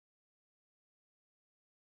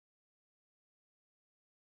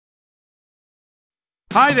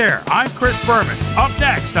Hi there, I'm Chris Berman. Up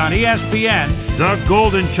next on ESPN, the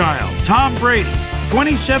Golden Child, Tom Brady,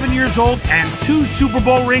 27 years old and 2 Super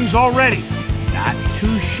Bowl rings already. Not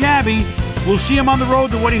too shabby. We'll see him on the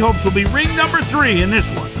road to what he hopes will be ring number 3 in this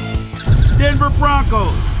one. Denver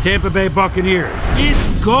Broncos, Tampa Bay Buccaneers. It's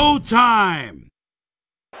go time.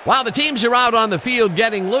 While the teams are out on the field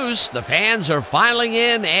getting loose, the fans are filing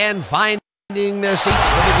in and finding their seats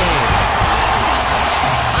for the game.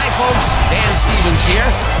 Hi folks, Dan Stevens here,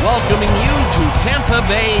 welcoming you to Tampa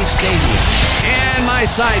Bay Stadium. And my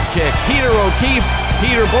sidekick, Peter O'Keefe.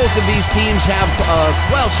 Peter, both of these teams have,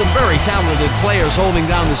 some very talented players holding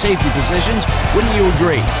down the safety positions. Wouldn't you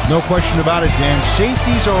agree? No question about it, Dan.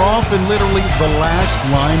 Safeties are often literally the last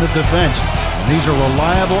line of defense. And these are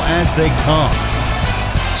reliable as they come.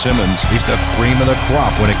 Simmons, he's the cream of the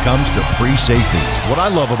crop when it comes to free safeties. What I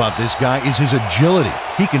love about this guy is his agility.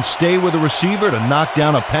 He can stay with a receiver to knock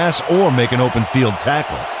down a pass or make an open field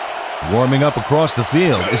tackle. Warming up across the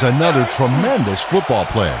field is another tremendous football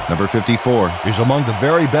player. Number 54 is among the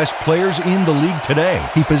very best players in the league today.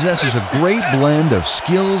 He possesses a great blend of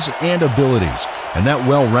skills and abilities, and that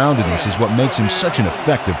well-roundedness is what makes him such an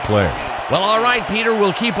effective player. Well, all right, Peter,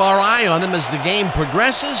 we'll keep our eye on them as the game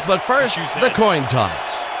progresses, but first, the coin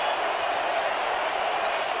toss.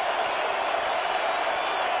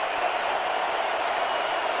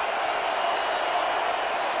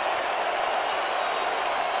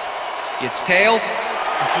 It's tails.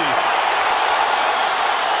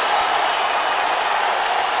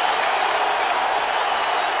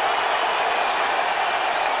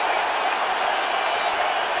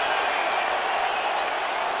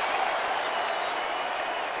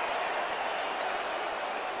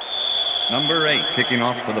 Number 8 kicking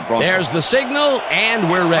off for the Broncos. There's the signal,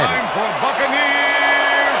 and we're ready. Time for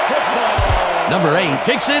Buccaneer football. Number 8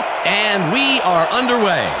 kicks it, and we are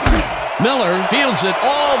underway. Miller fields it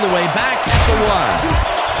all the way back at the 1.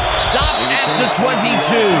 Stop at the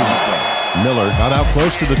 22. Miller got out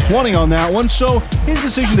close to the 20 on that one, so his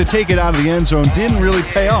decision to take it out of the end zone didn't really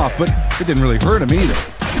pay off, but it didn't really hurt him either.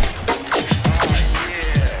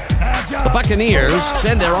 The Buccaneers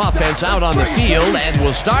send their offense out on the field and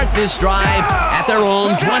will start this drive at their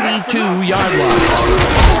own 22-yard line.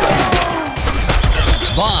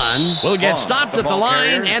 Vaughn will get stopped at the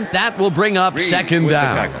line, and that will bring up second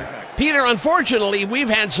down. Peter, unfortunately, we've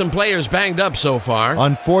had some players banged up so far.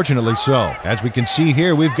 Unfortunately so. As we can see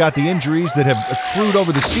here, we've got the injuries that have accrued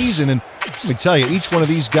over the season, and let me tell you, each one of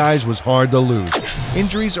these guys was hard to lose.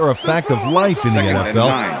 Injuries are a fact of life in the NFL.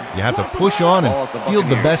 You have to push on and field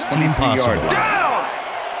the best team possible.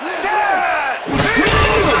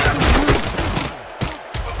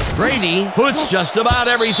 Brady puts just about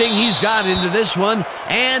everything he's got into this one,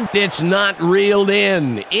 and it's not reeled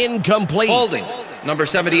in. Incomplete. Holding. Number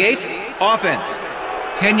 78, offense.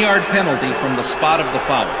 10-yard penalty from the spot of the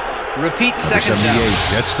foul. Repeat second down.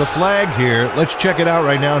 78 gets the flag here. Let's check it out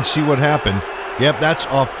right now and see what happened. Yep, that's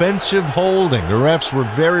offensive holding. The refs were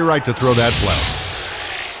very right to throw that flag.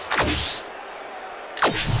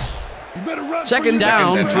 Second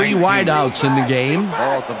down, 3 wideouts in the game.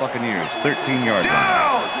 Ball at the Buccaneers, 13-yard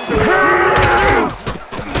line.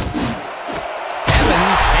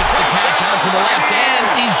 Evans makes the catch out to the left, and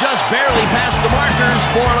he's just barely past the markers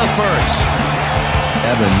for a first.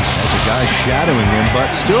 Evans has a guy shadowing him,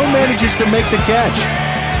 but still manages to make the catch.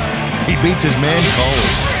 He beats his man cold.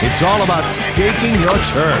 It's all about staking your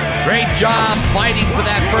turn. Great job fighting for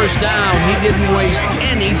that first down. He didn't waste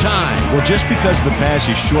any time. Well, just because the pass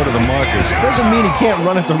is short of the markers doesn't mean he can't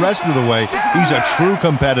run it the rest of the way. He's a true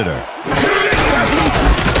competitor.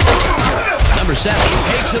 Number 7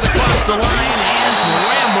 takes it across the line and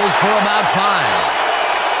rambles for about 5.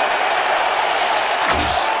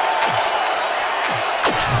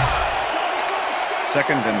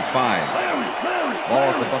 Second and 5. Ball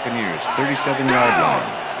at the Buccaneers, 37-yard line.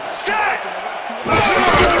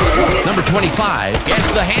 Number 25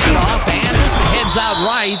 gets the handoff and heads out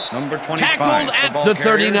right. Number 25. Tackled at the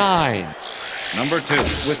 39. Number 2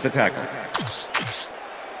 with the tackle.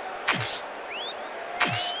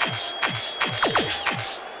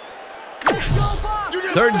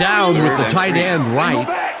 Third down with the tight end right.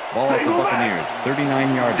 Ball at the Buccaneers,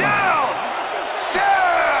 39-yard line.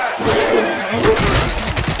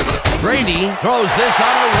 Brady throws this on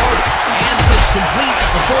a rope, and it's complete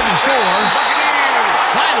at the 44.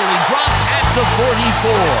 Finally dropped at the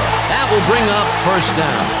 44. That will bring up first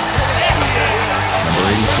down. Number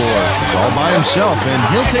 84 is all by himself, and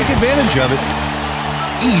he'll take advantage of it.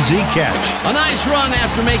 Easy catch. A nice run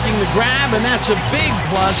after making the grab, and that's a big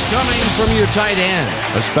plus coming from your tight end.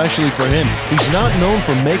 Especially for him. He's not known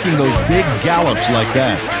for making those big gallops like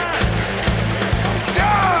that.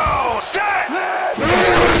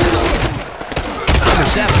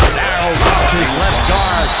 7 barrels off his left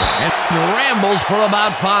guard and rambles for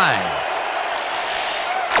about 5.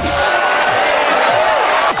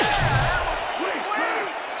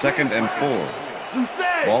 Second and 4.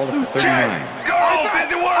 Ball at the 39. Go,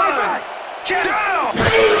 51! Down!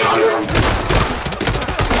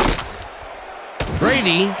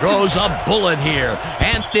 Brady throws a bullet here,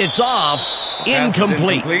 and it's off.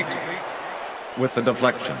 Incomplete. Incomplete with the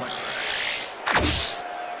deflection.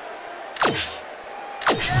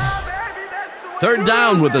 Third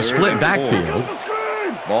down with a split backfield.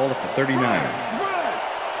 Ball at the 39.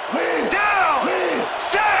 Down!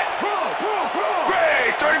 Set!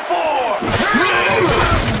 Great, 34!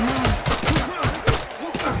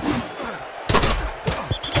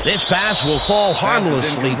 This pass will fall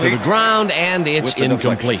harmlessly to the ground, and it's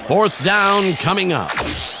incomplete. Fourth down coming up.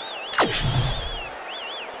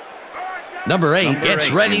 Number 8 gets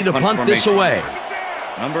ready to punt this away.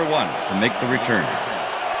 Number 1 to make the return.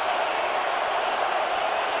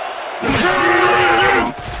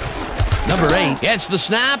 Number 8 gets the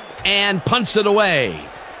snap and punts it away.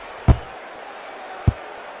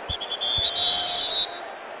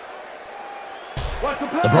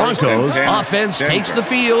 The Broncos offense takes the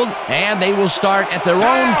field, and they will start at their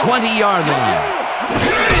own 20-yard line.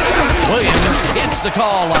 Williams gets the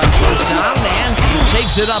call on first down and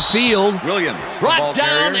takes it upfield. Williams Brought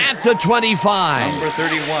down at the 25. Number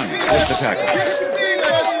 31 with the tackle.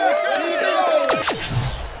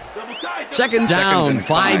 Second down,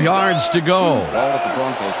 5 yards to go. Ball at the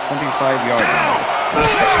Broncos 25-yard line.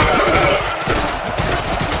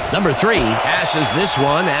 Number 3 passes this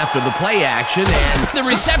one after the play action, and the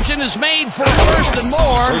reception is made for first and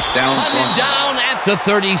more. First down, Hunted down at the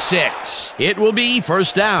 36. It will be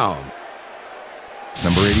first down.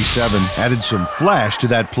 Number 87 added some flash to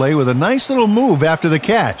that play with a nice little move after the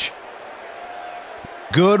catch.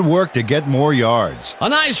 Good work to get more yards. A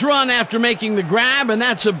nice run after making the grab, and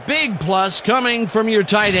that's a big plus coming from your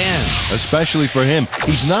tight end. Especially for him.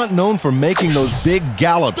 He's not known for making those big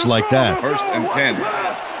gallops like that. First and 10.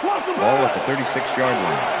 Ball at the 36-yard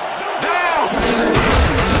line.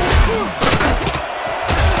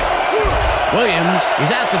 Williams is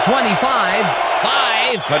at the 25.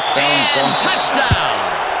 5. Touchdown, And Broncos. touchdown.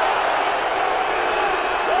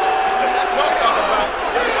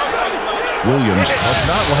 Williams does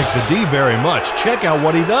not like the D very much. Check out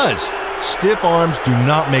what he does. Stiff arms do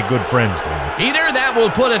not make good friends, Dan. Peter, that will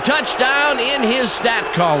put a touchdown in his stat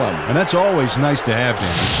column. And that's always nice to have,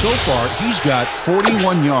 Dan. So far, he's got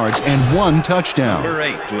 41 yards and 1 touchdown. Number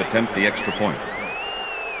 8 to attempt the extra point.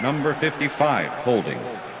 Number 55 holding.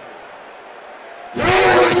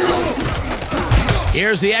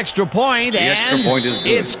 Here's the extra point, The and extra point is good.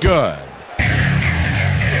 It's good.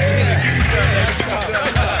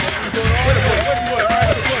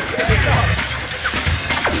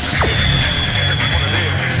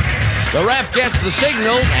 The ref gets the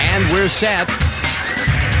signal, and we're set.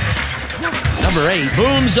 Number 8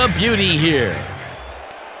 booms a beauty here.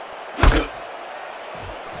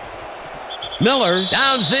 Miller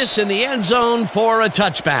downs this in the end zone for a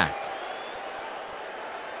touchback.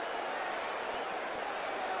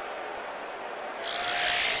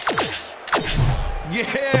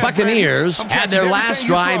 The Buccaneers had their last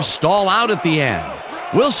drive stall out at the end.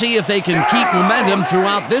 We'll see if they can keep momentum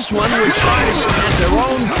throughout this one, which starts at their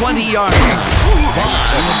own 20-yard line.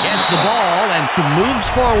 Vaughn gets the ball and moves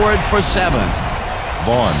forward for 7.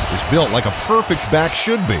 Vaughn is built like a perfect back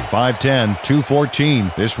should be. 5'10",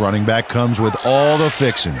 214. This running back comes with all the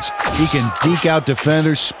fixings. He can deke out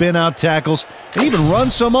defenders, spin out tackles, and even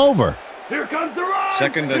run some over. Here comes the run!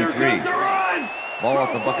 Second and 3. Comes the run! Ball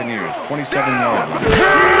at the Buccaneers 27-yard line.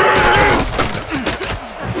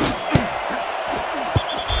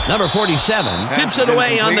 Number 47 tips it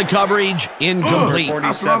away on the coverage. Incomplete.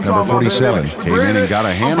 Number 47 came in and got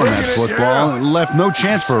a hand on that football and left no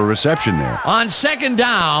chance for a reception there. On second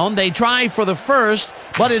down, they try for the first,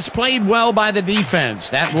 but it's played well by the defense.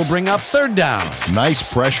 That will bring up third down. Nice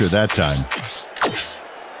pressure that time.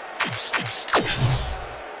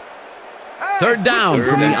 Third down Third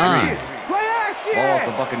from the and eye. 3. Ball at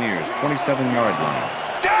the Buccaneers 27-yard line.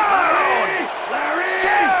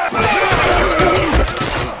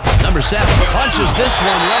 Number 7 punches this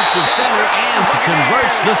one left of center and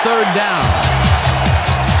converts the third down.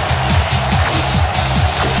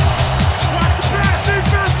 Watch the pass,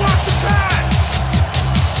 defense, watch the pass!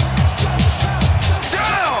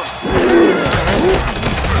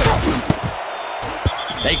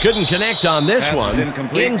 Down! They couldn't connect on this Pass one. is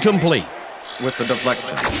incomplete. Incomplete. With the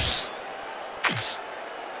deflection.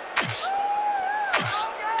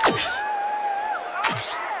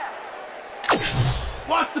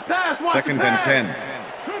 Watch the pass, watch Second the and pass! 10.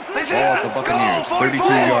 Ball at the Buccaneers,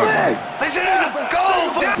 32-yard line.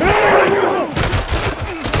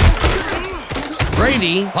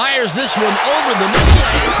 Brady fires this one over the middle,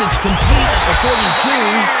 and it's complete at the 42.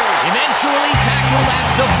 Eventually tackled at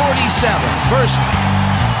the 47. First.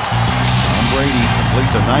 Tom Brady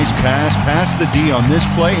completes a nice pass past the D on this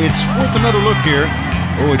play. It's worth another look here.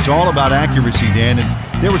 Oh, it's all about accuracy, Dan, and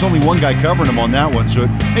there was only one guy covering him on that one, so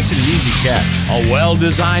it makes it an easy catch. A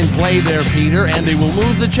well-designed play there, Peter, and they will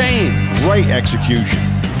move the chain. Great execution.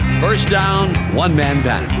 First down, one man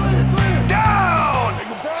down. Down!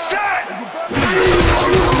 Set!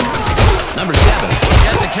 Number 7,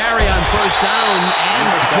 get the carry on first down and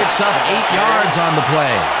picks up 8 yards on the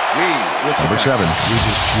play. Number 7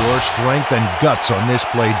 uses pure strength and guts on this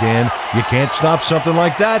play, Dan. You can't stop something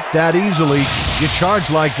like that easily. You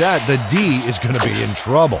charge like that, the D is going to be in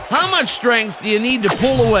trouble. How much strength do you need to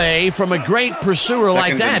pull away from a great pursuer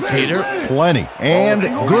like that, Peter? Plenty. And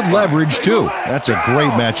good leverage, too. That's a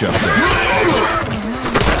great matchup there.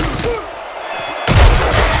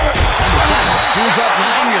 Number 7 chews up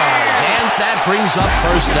 9 yards, and that brings up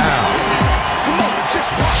first down.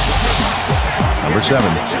 Number 7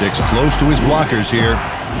 sticks close to his blockers here,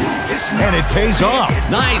 and it pays off.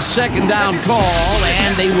 Nice second down call,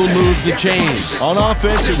 and they will move the chains. On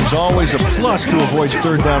offense, it was always a plus to avoid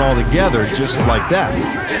third down altogether, just like that.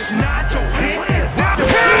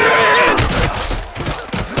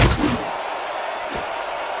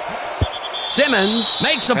 Simmons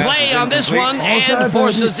makes a play on this one and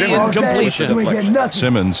forces the incompletion.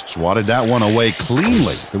 Simmons swatted that one away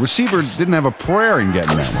cleanly. The receiver didn't have a prayer in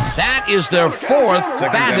getting that one. That is their 4th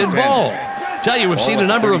batted ball. Tell you, we've seen a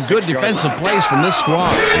number of good defensive plays from this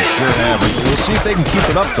squad. They sure have. We'll see if they can keep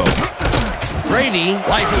it up, though. Brady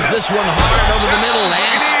rifles this one hard over the middle,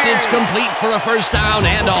 and it's complete for a first down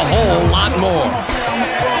and a whole lot more.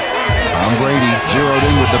 Tom Brady zeroed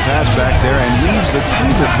in with the pass back there and leaves the 2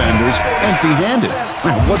 defenders empty-handed.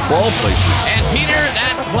 What ball placement. And Peter,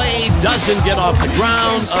 that play doesn't get off the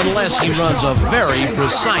ground unless he runs a very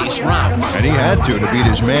precise route. And he had to beat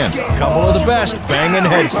his man. A couple of the best banging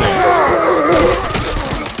heads there.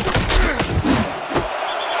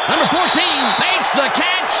 Number 14 makes the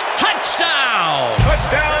catch. Touchdown!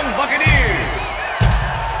 Touchdown, Buccaneers!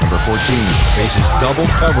 Number 14 faces double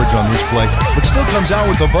coverage on this play, but still comes out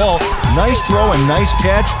with the ball. Nice throw and nice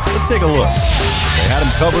catch. Let's take a look. They had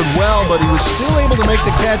him covered well, but he was still able to make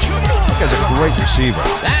the catch. He's a great receiver.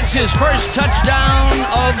 That's his first touchdown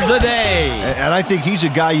of the day. And I think he's a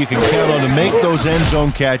guy you can count on to make those end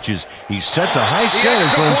zone catches. He sets a high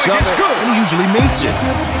standard for himself, and he usually meets it.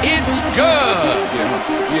 It's good.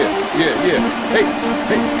 Yeah. Hey,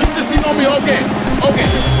 this is gonna be okay.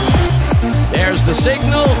 There's the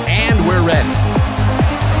signal, and we're ready.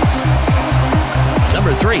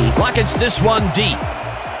 Number 3 buckets this one deep.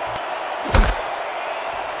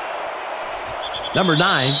 Number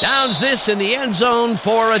 9 downs this in the end zone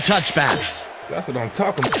for a touchback. That's what I'm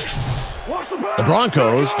talking about. The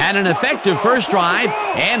Broncos had an effective first drive,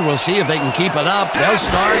 and we'll see if they can keep it up. They'll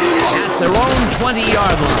start at their own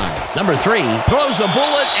 20-yard line. Number 3 throws a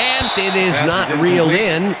bullet, and it is not reeled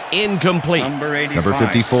in. Incomplete. Number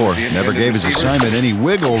 54 never gave his assignment any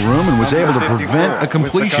wiggle room and was able to prevent a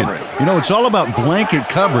completion. You know, it's all about blanket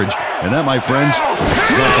coverage, and that, my friends, is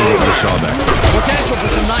exactly what we saw there. Potential for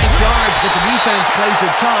some nice yards, but the defense plays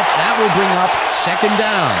it tough. That will bring up second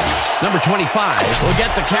down. Number 25 will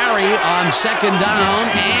get the carry on second down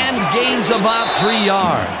and gains about 3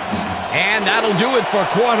 yards. And that'll do it for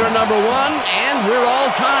quarter number 1, and we're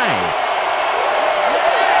all tied.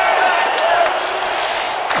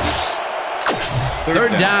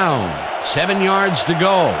 Third down, 7 yards to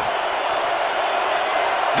go.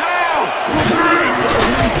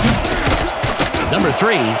 Number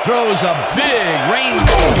 3 throws a big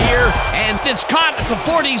rainbow here, and it's caught at the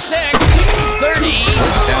 46, 30,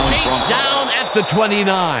 chased down at the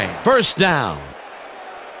 29. First down.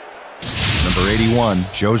 Number 81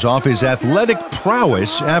 shows off his athletic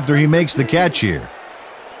prowess after he makes the catch here.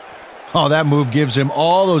 Oh, that move gives him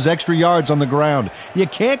all those extra yards on the ground. You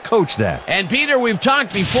can't coach that. And Peter, we've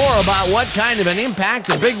talked before about what kind of an impact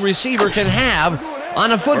a big receiver can have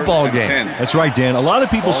on a football game. That's right, Dan. A lot of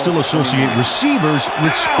people still associate receivers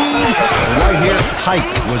with speed, but right here, height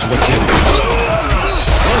was what did it.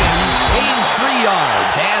 Williams gains 3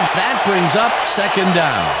 yards, and that brings up second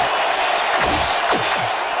down.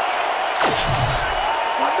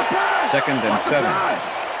 Second and 7.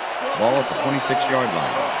 Ball at the 26-yard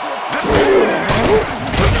line.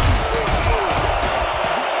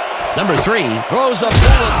 Number 3 throws a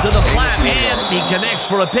bullet to the flat, and he connects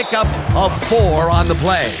for a pickup of 4 on the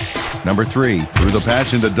play. Number 3 threw the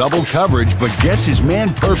pass into double coverage, but gets his man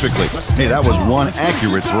perfectly. Hey, that was one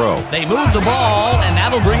accurate throw. They move the ball, and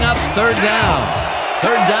that'll bring up third down.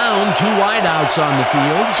 Third down, 2 wideouts on the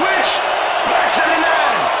field. Switch! Back 79!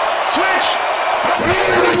 Switch!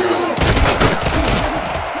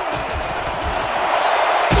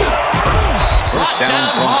 First down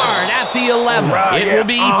hard at the 11. It will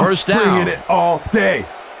be first down. It all day.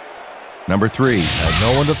 Number 3 had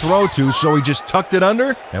no one to throw to, so he just tucked it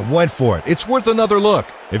under and went for it. It's worth another look.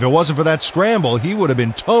 If it wasn't for that scramble, he would have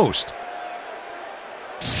been toast.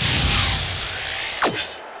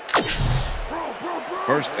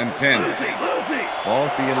 First and 10. Ball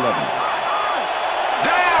at the 11.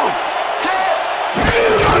 Down! Set!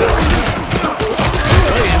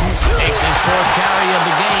 Williams takes his 4th carry of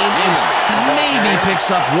the game and maybe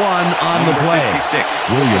picks up 1 on the play.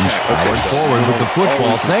 Williams powered forward with the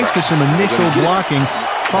football thanks to some initial blocking.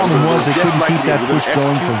 Problem was they couldn't keep that push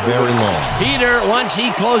going for very long. Peter, once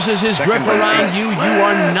he closes his grip around you, you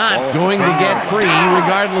are not going to get free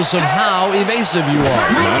regardless of how evasive you are.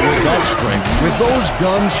 Not with that strength. With those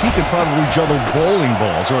guns, he could probably juggle bowling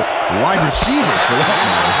balls or wide receivers for that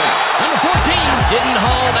matter. Number 14 didn't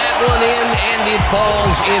haul that one in, and it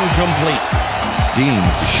falls incomplete. Dean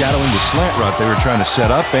shadowing the slant route they were trying to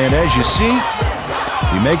set up, and as you see,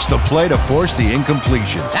 he makes the play to force the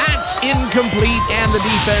incompletion. That's incomplete, and the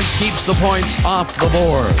defense keeps the points off the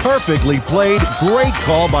board. Perfectly played. Great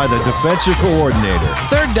call by the defensive coordinator.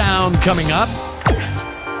 Third down coming up.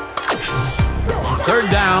 Third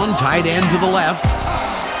down, tight end to the left.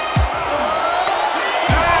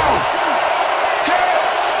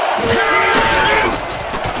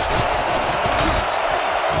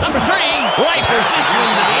 Number 3 rifles this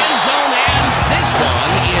one to the end zone, and this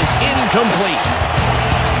one is incomplete.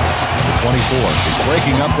 24 is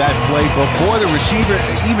breaking up that play before the receiver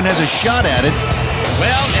even has a shot at it.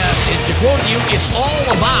 Well, to quote you, it's all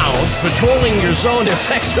about patrolling your zone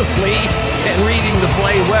effectively and reading the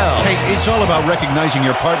play well. Hey, it's all about recognizing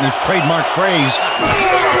your partner's trademark phrase.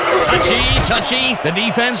 Touchy. The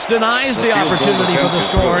defense denies the opportunity for the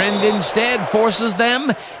score and instead forces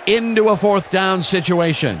them into a 4th down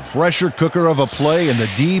situation. Pressure cooker of a play, and the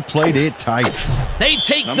D played it tight. They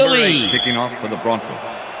take Number the lead. 8 kicking off for the Broncos.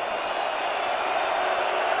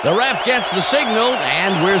 The ref gets the signal,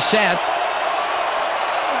 and we're set.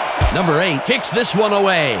 Number 8 kicks this one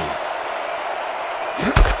away.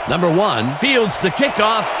 Number 1 fields the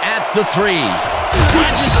kickoff at the 3.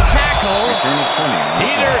 Catches a tackle. Return of 20.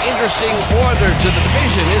 Peter, interesting order to the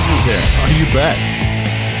division, isn't there? You bet.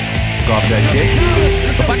 Off that kick.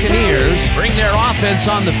 The Buccaneers bring their offense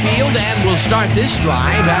on the field and will start this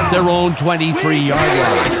drive at their own 23-yard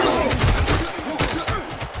line.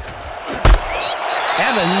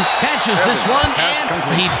 Evans catches this one, and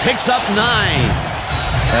he picks up 9.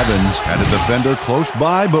 Evans had a defender close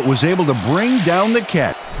by, but was able to bring down the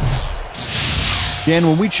catch. Dan,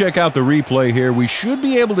 when we check out the replay here, we should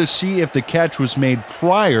be able to see if the catch was made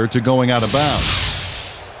prior to going out of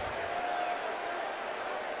bounds.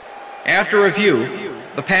 After review,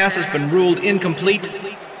 the pass has been ruled incomplete.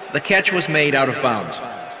 The catch was made out of bounds.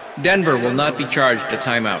 Denver will not be charged a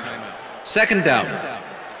timeout. Second down.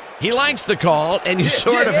 He likes the call, and you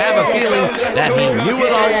sort of have a feeling that he knew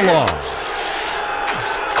it all along.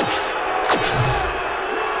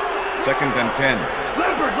 Second and 10.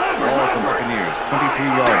 Ball at the Buccaneers,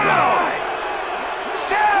 23-yard line.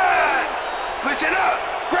 Set! Listen up!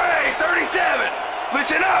 Gray 37!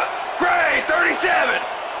 Listen up! Gray 37!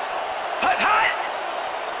 Hut, hut!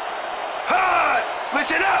 Hut!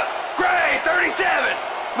 Listen up! Gray 37!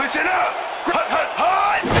 Listen up! Hut, hut,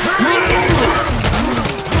 hut!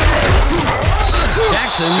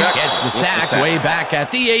 Jackson gets the sack way back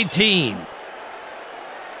at the 18.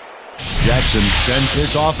 Jackson sends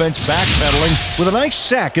this offense backpedaling with a nice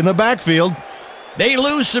sack in the backfield. They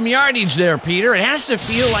lose some yardage there, Peter. It has to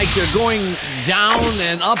feel like they're going down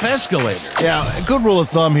and up escalator. Yeah, a good rule of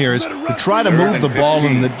thumb here is to try to move the ball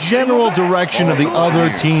in the general direction of the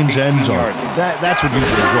other team's end zone. That's what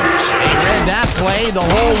usually works. They read that play the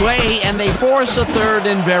whole way, and they force a third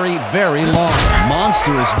and very, very long.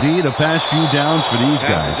 Monstrous D the past few downs for these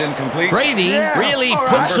guys. Brady really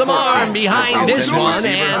put some arm behind this one,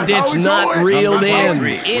 and it's not reeled in.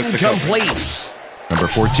 Incomplete. Number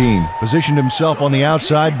 14 positioned himself on the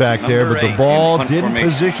outside back there, but the ball didn't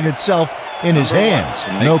position itself in his hands.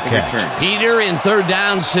 No catch. Peter, in third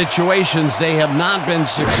down situations, they have not been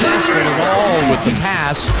successful at all with the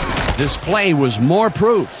pass. This play was more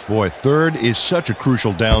proof. Boy, third is such a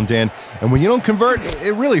crucial down, Dan, and when you don't convert,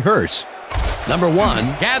 it really hurts. Number 1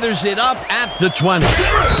 gathers it up at the 20.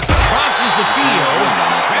 Crosses the field.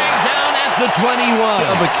 Dragged down at the 21.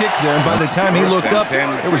 Of a kick there, and by the time he looked up,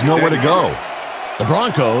 there was nowhere to go. The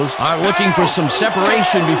Broncos are looking for some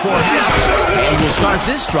separation before half and will start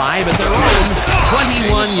this drive at their own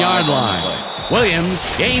 21-yard line. Williams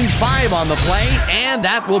gains 5 on the play, and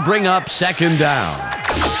that will bring up second down.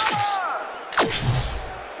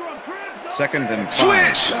 Second and 5.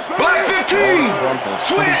 Switch! Black 15! Broncos,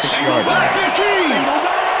 Switch! 26-yard Black line. 15!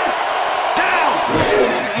 Down!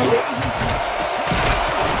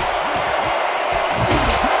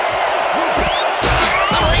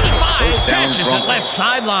 Catches it left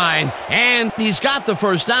sideline, and he's got the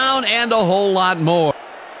first down and a whole lot more.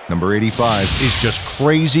 Number 85 is just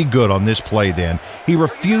crazy good on this play, Dan. He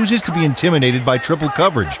refuses to be intimidated by triple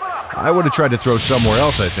coverage. I would have tried to throw somewhere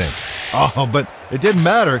else, I think. Oh, but it didn't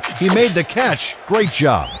matter. He made the catch. Great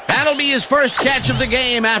job. That'll be his first catch of the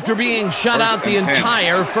game after being shut out the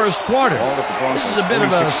entire first quarter. This is a bit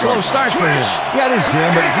of a slow start for him. Yeah, it is,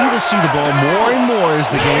 Dan, but he will see the ball more and more as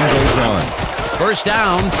the game goes on. First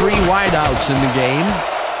down, 3 wideouts in the game.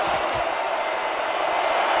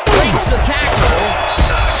 Breaks a tackle.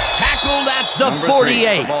 Tackled at the Number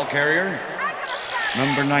 48. 3, the ball carrier.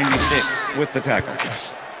 Number 96 with the tackle.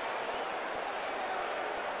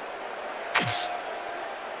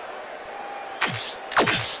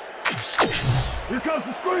 Here comes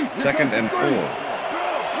the screen! Second and 4. Ball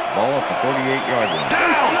at the 48-yard line.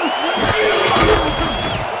 Down!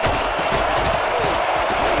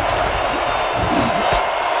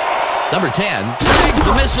 Number 10 snags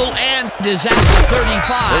the missile and is at the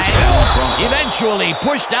 35. Eventually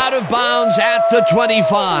pushed out of bounds at the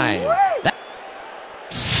 25.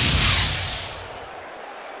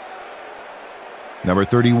 Number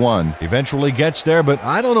 31 eventually gets there, but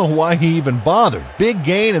I don't know why he even bothered. Big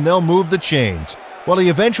gain, and they'll move the chains. Well, he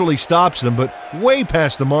eventually stops them, but way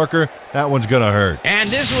past the marker. That one's going to hurt. And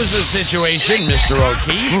this was a situation, Mr.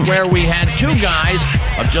 O'Keefe, where we had 2 guys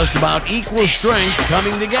of just about equal strength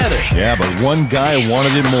coming together. Yeah, but one guy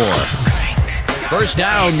wanted it more. First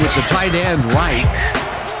down with the tight end right.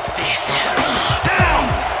 Down!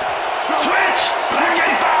 Switch! Black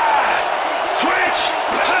 85! Switch!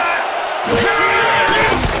 Black!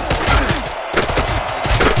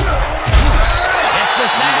 It's the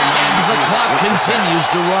sack, and the clock continues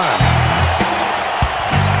to run.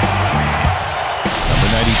 Number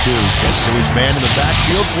 92 gets to his man in the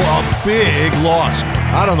backfield for a big loss.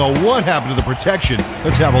 I don't know what happened to the protection.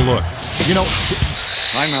 Let's have a look. You know,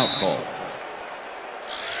 Timeout call.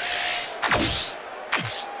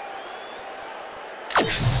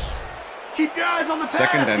 Keep your eyes on the pass!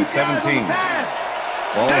 Second and Keep your eyes on the 17. pass.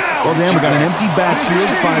 Ball at the well, Dan, we got an empty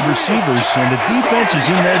backfield, 5 receivers, and the defense is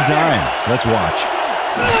in their dime. Let's watch.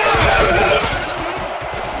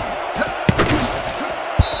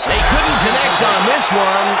 They couldn't connect on this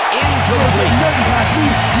one. Incomplete.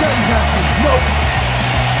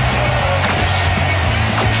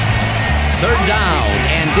 Third down,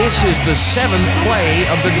 and this is the 7th play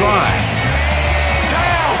of the drive.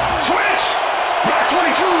 Down! Switch! Black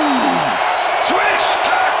 22! Switch!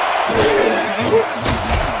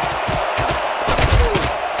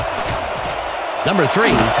 Number 3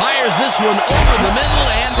 fires this one over the middle,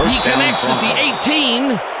 and he First down, connects at the Broncos.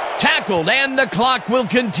 18. Tackled, and the clock will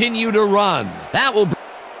continue to run. That will...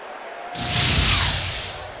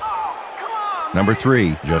 Number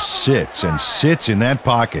 3 just sits and sits in that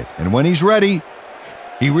pocket. And when he's ready,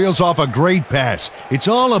 he reels off a great pass. It's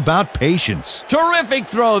all about patience. Terrific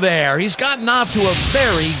throw there. He's gotten off to a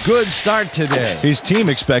very good start today. His team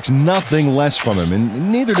expects nothing less from him,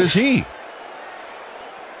 and neither does he.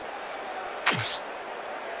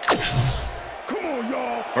 Come on,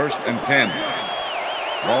 y'all! First and 10.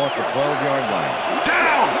 Ball at the 12-yard line.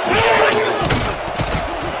 Down!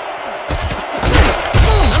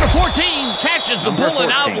 Number 14 catches the Number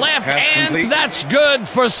bullet 14, out left, pass and complete. that's good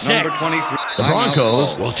for 6. Number 23. The Timeout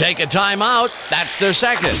Broncos call. will take a timeout. That's their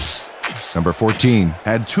second. Number 14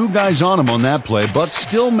 had 2 guys on him on that play, but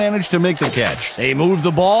still managed to make the catch. They move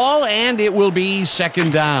the ball, and it will be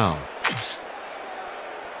second down.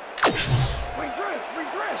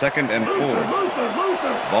 Second and 4.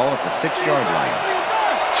 Ball at the 6-yard line.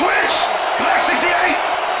 Switch! Black 68!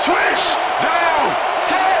 Switch! Down!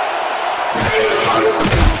 Set!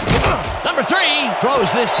 Number 3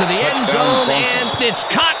 throws this to the end zone, and it's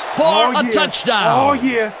caught for a touchdown. Oh,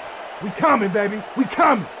 yeah. We coming, baby. We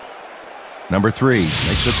coming. Number 3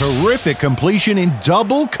 makes a terrific completion in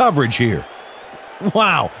double coverage here.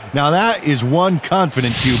 Wow, now that is one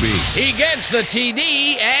confident QB. He gets the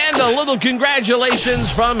TD and a little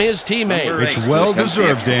congratulations from his teammate. Number It's 8 well to attempt the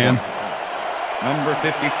deserved, extra Dan. point. Number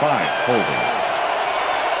 55, holding.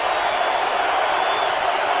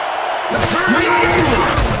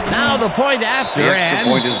 Now Now the point after, The extra and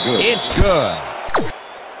point is good. it's good.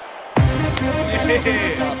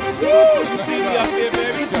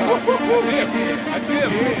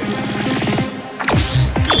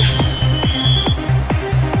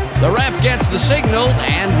 The ref gets the signal,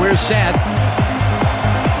 and we're set.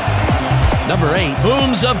 Number 8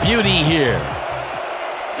 booms a beauty here.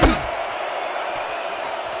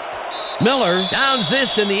 Miller downs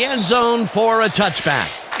this in the end zone for a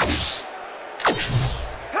touchback.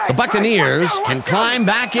 The Buccaneers can climb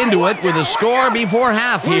back into it with a score before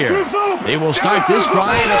half here. They will start this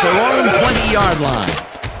drive at their own 20-yard line.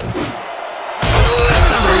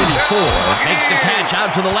 Number 84 makes the catch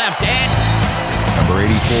out to the left edge. Number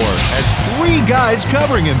 84 had 3 guys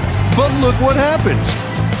covering him, but look what happens.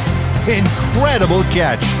 Incredible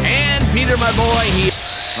catch. And Peter, my boy, he...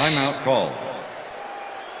 Timeout called.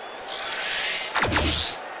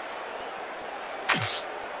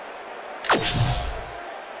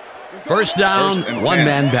 First down, First and 1 10.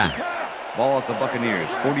 man back. Ball at the Buccaneers,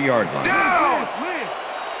 40-yard line. Down!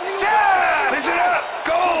 Set! Listen up!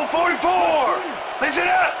 Goal 44! Listen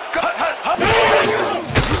up!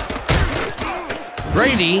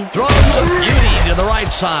 Brady throws a beauty to the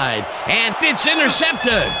right side, and it's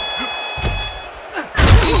intercepted.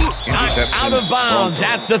 Knocked out of bounds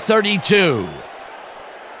at the 32.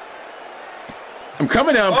 I'm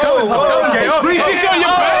coming now. I'm coming. Okay. 3-6 on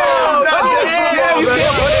your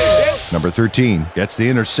Number 13 gets the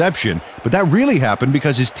interception, but that really happened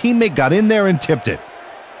because his teammate got in there and tipped it.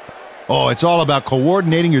 Oh, it's all about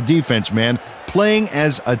coordinating your defense, man. Playing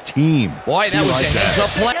as a team. Boy, that was a heads-up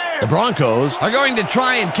play. The Broncos are going to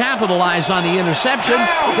try and capitalize on the interception.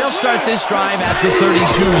 They'll start this drive at the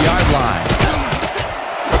 32-yard line.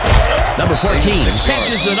 Number 14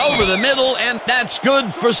 pitches it over the middle, and that's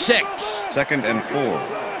good for 6. Second and 4. Ball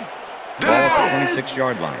at the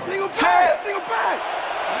 26-yard line.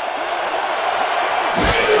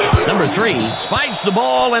 Number 3 spikes the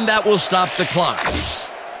ball, and that will stop the clock.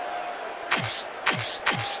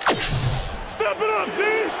 Step it up,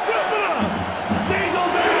 D! Step it up!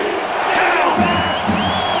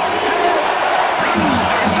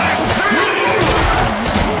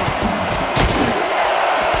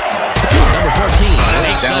 Number 14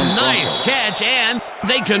 makes down a nice Broncos. catch, and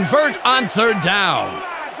they convert on 3rd down.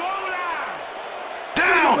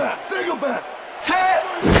 Down! Single back! Set!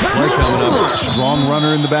 Play coming up. Strong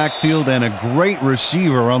runner in the backfield and a great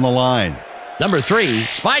receiver on the line. Number 3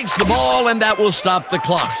 spikes the ball, and that will stop the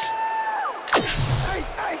clock. Hey!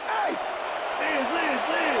 Liz!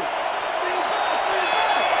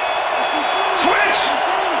 Switch!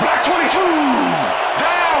 Black 22!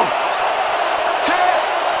 Down! Set!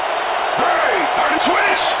 Hey!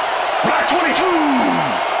 Switch! Black 22!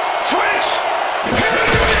 Switch!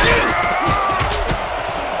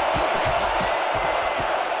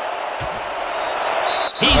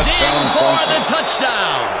 He's in for the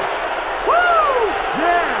touchdown.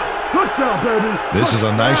 This is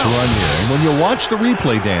a nice run here. And when you watch the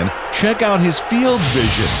replay, Dan, check out his field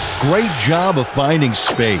vision. Great job of finding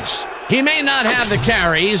space. He may not have the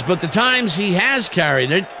carries, but the times he has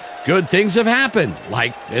carried it, good things have happened,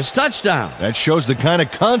 like this touchdown. That shows the kind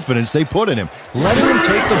of confidence they put in him, letting him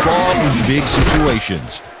take the ball in big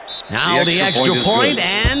situations. Now the extra point,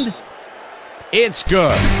 and it's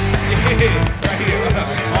good.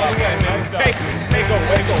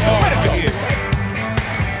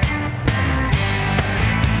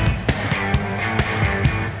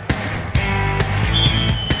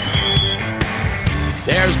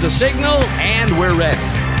 There's the signal, and we're ready.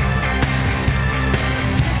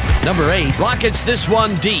 Number 8 rockets this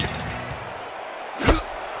one deep.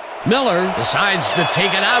 Miller decides to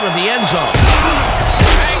take it out of the end zone.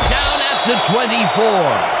 Back down at the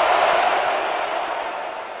 24.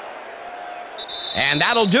 And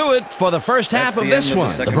that'll do it for the first half of this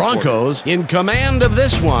one. The Broncos in command of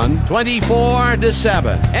this one,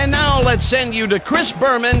 24-7. And now let's send you to Chris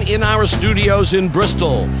Berman in our studios in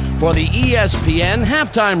Bristol for the ESPN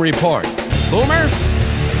halftime report. Boomer?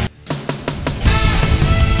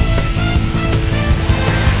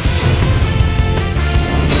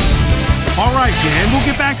 All right, Dan, we'll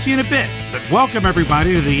get back to you in a bit. But welcome,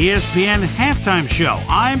 everybody, to the ESPN Halftime Show.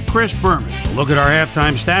 I'm Chris Berman. Look at our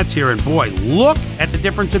halftime stats here, and boy, look at the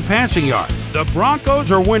difference in passing yards. The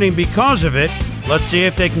Broncos are winning because of it. Let's see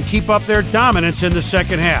if they can keep up their dominance in the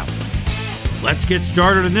second half. Let's get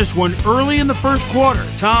started in this one early in the first quarter.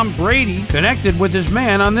 Tom Brady connected with his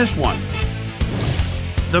man on this one.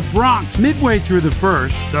 The Bronx, midway through the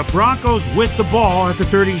first, the Broncos with the ball at the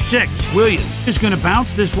 36. Williams is going to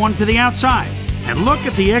bounce this one to the outside. And look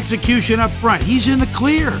at the execution up front. He's in the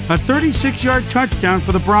clear. A 36-yard touchdown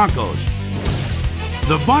for the Broncos.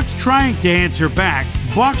 The Bucs trying to answer back.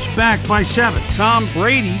 Bucs back by 7. Tom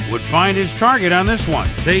Brady would find his target on this one.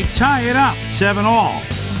 They tie it up, 7-all.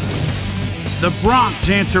 The Broncos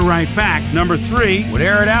answer right back. Number 3 would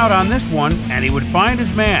air it out on this one, and he would find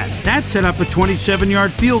his man. That set up a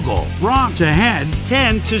 27-yard field goal. Broncos ahead,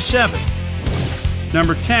 10-7.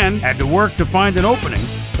 Number 10 had to work to find an opening,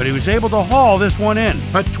 but he was able to haul this one in.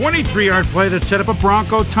 A 23-yard play that set up a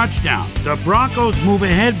Bronco touchdown. The Broncos move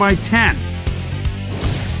ahead by 10.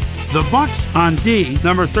 The Bucs on D,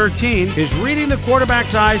 number 13, is reading the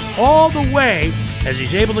quarterback's eyes all the way as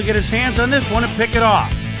he's able to get his hands on this one and pick it off.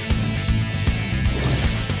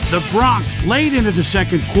 The Broncos late into the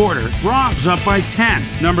second quarter. Broncos up by 10.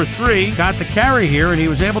 Number 3 got the carry here, and he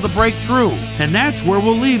was able to break through. And that's where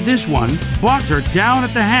we'll leave this one. Bucs are down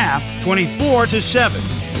at the half,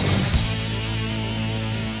 24-7.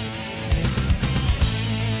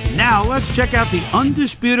 Now let's check out the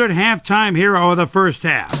undisputed halftime hero of the first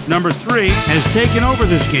half. Number 3 has taken over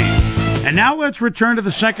this game. And now let's return to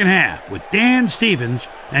the second half with Dan Stevens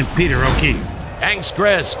and Peter O'Keefe. Thanks,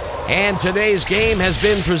 Chris. And today's game has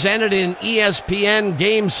been presented in ESPN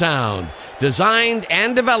Game Sound, designed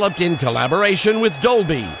and developed in collaboration with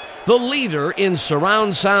Dolby, the leader in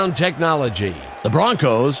surround sound technology. The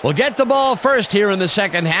Broncos will get the ball first here in the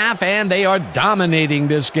second half, and they are dominating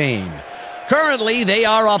this game. Currently, they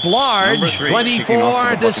are up large,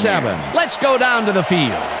 24-7. Let's go down to the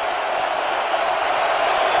field.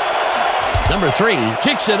 Number 3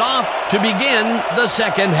 kicks it off to begin the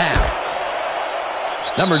second half.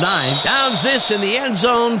 Number 9 downs this in the end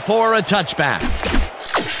zone for a touchback.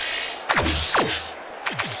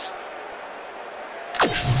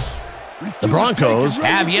 The Broncos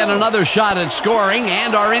have yet another shot at scoring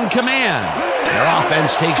and are in command. Their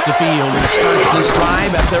offense takes the field and starts this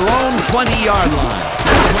drive at their own 20-yard line.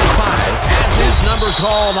 25 has his number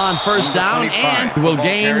called on first down and will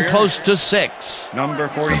gain close to 6. Number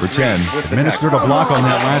 10 administered a block on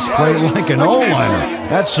that last play like an O-liner.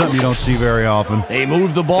 That's something you don't see very often. They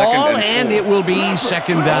move the ball, and it will be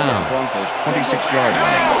second down. Broncos 26-yard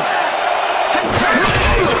line.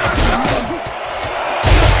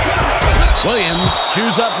 Williams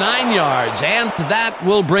chews up 9 yards, and that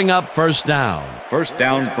will bring up first down. First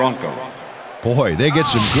down, Broncos. Boy, they get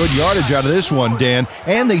some good yardage out of this one, Dan,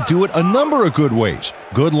 and they do it a number of good ways.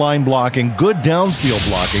 Good line blocking, good downfield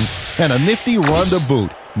blocking, and a nifty run to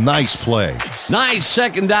boot. Nice play. Nice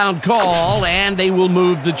second down call, and they will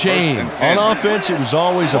move the chain. On offense, it was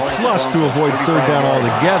always a plus to avoid third down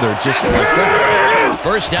altogether, just like that.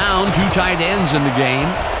 First down, 2 tight ends in the game.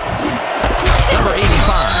 Number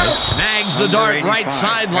 85 snags the dart right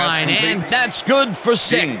sideline, and that's good for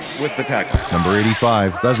 6. With the tackle. Number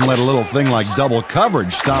 85 doesn't let a little thing like double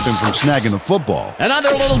coverage stop him from snagging the football.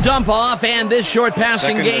 Another little dump off, and this short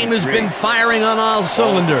passing game has been firing on all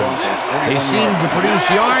cylinders. They seem to produce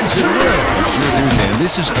yards at will. They sure do, man.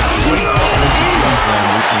 This is a great offensive game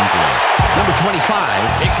plan we're seeing today. Number 25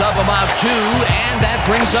 picks up about 2, and that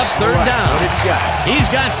brings up third down. He's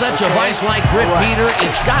got such a vice-like grip, Peter,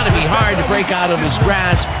 it's got to be hard to break out of his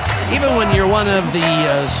grasp, even when you're one of the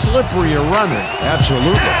slipperier runners.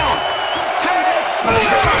 Absolutely.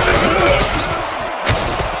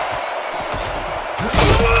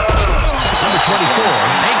 Number 24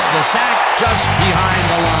 makes the sack just behind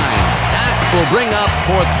the line. That will bring up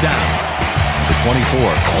fourth down. The 24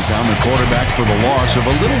 called down the quarterback for the loss of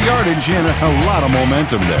a little yardage and a lot of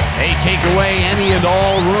momentum there. They take away any and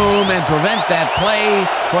all room and prevent that play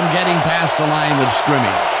from getting past the line of scrimmage.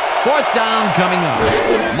 Fourth down coming up.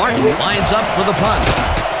 Martin lines up for the punt.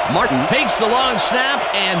 Martin takes the long snap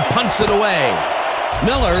and punts it away.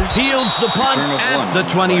 Miller fields the punt at the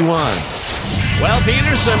 21. Well,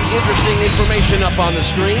 Peter, some interesting information up on the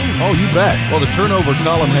screen. Oh, you bet. Well, the turnover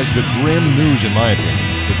column has the grim news, in my opinion.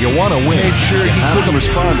 If you want to win, make sure he couldn't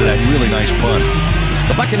respond to that really nice punt.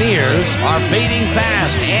 The Buccaneers are fading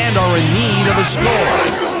fast and are in need of a score.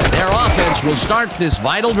 Their offense will start this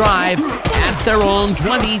vital drive at their own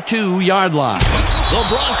 22-yard line. The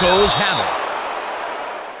Broncos have it.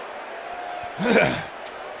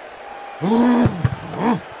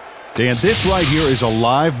 Dan, this right here is a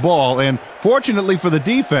live ball, and fortunately for the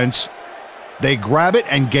defense, they grab it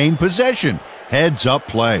and gain possession. Heads-up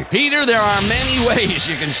play. Peter, there are many ways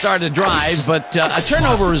you can start a drive, but a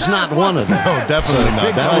turnover is not one of them. No, definitely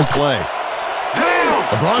not. That was play.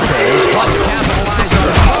 The Broncos want to capitalize on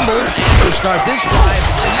a fumble and to start this drive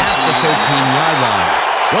at the 13-yard line.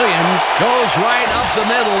 Williams goes right up the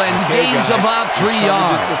middle and gains about 3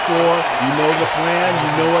 yards. Before, you know the plan,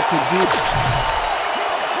 you know what to do.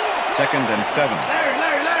 Second and 7.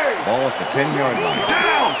 Ball at the 10-yard line.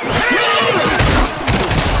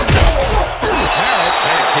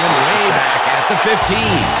 him way back at the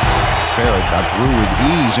 15. Barrett got through with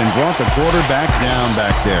ease and brought the quarterback down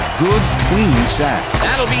back there. Good, clean sack.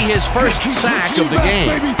 That'll be his first sack of the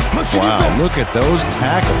game. Wow, look at those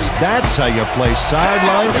tackles. That's how you play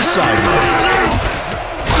sideline to sideline.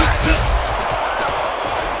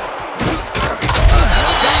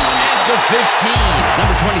 Stop at the 15.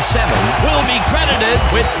 Number 27 will be credited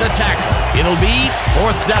with the tackle. It'll be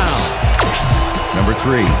 4th down. Number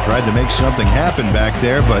 3 tried to make something happen back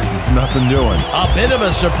there, but nothing doing. A bit of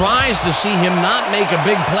a surprise to see him not make a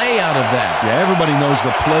big play out of that. Yeah, everybody knows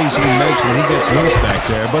the plays he makes when he gets loose back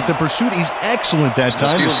there, but the pursuit, he's excellent that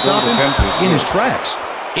time to stop him in his tracks.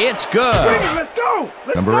 It's good. Let's go.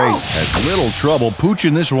 Number 8 has little trouble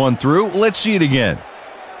pooching this one through. Let's see it again.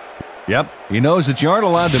 Yep, he knows that you aren't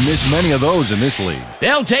allowed to miss many of those in this league.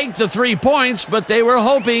 They'll take the 3 points, but they were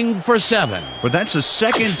hoping for 7. But that's the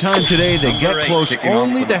second time today they get close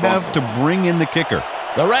only to have to bring in the kicker.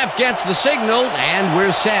 The ref gets the signal, and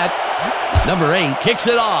we're set. Number 8 kicks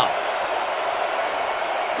it off.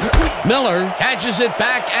 Miller catches it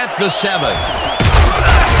back at the 7.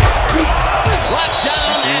 Brought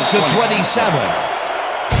down at the 27.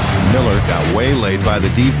 Miller got waylaid by the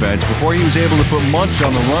defense before he was able to put much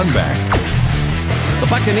on the run back. The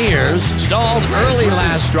Buccaneers stalled early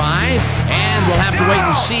last drive, and we'll have to wait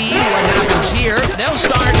and see what happens here. They'll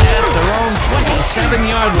start at their own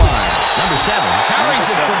 27-yard line. Number 7 carries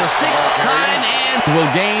it for the 6th time and will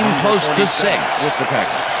gain close to 6. With the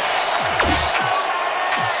tackle.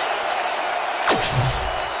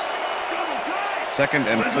 Second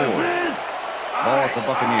and 4. Ball at the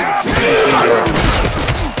Buccaneers.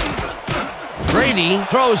 Brady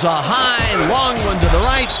throws a high, long one to the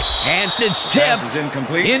right, and it's tipped.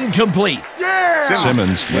 Incomplete.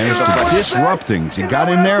 Simmons managed to disrupt things. He got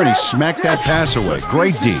in there and he smacked that pass away.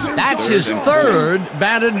 Great D. That's his 3rd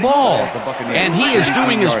batted ball, and he is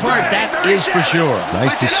doing his part, that is for sure.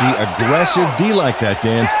 Nice to see aggressive D like that,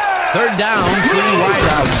 Dan. 3rd down, 3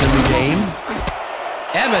 wideouts in the game.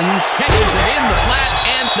 Evans catches it in the flat,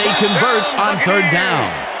 and they convert on 3rd down.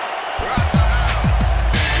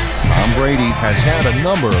 Tom Brady has had a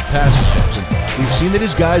number of pass attempts, and we've seen that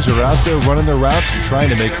his guys are out there running their routes and trying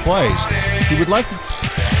to make plays. He would like to...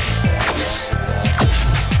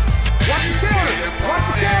 Watch the counter! Watch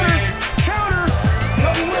the counter! Counter!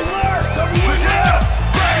 Double whistler! Double whistler!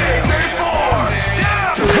 Brady,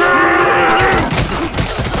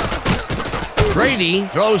 34! Brady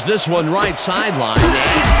throws this one right sideline,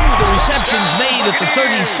 and the reception's made at the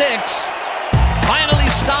 36. Finally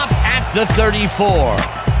stopped at the 34.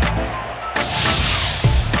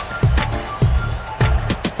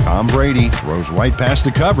 Tom Brady throws right past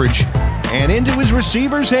the coverage and into his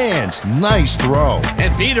receiver's hands. Nice throw.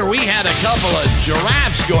 And Peter, we had a couple of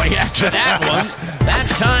giraffes going after that one. That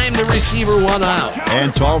time the receiver won out.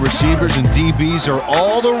 And tall receivers and DBs are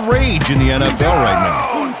all the rage in the NFL right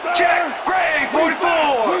now. Check! Gray,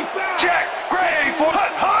 44! Check! Gray, 4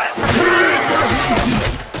 hut, hut!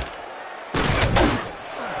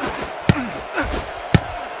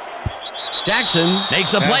 Jackson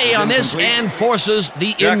makes a play on this and forces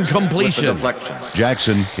the incompletion.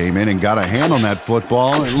 Jackson came in and got a hand on that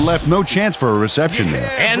football and left no chance for a reception there.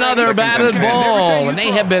 Another batted ball, and they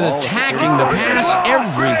have been attacking the pass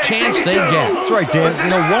every chance they get. That's right, Dan. You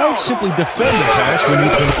know, why simply defend the pass when you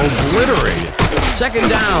can obliterate it? 2nd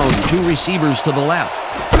down, 2 receivers to the left.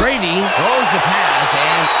 Brady throws the pass,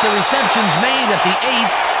 and the reception's made at the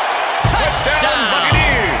 8th. Touchdown,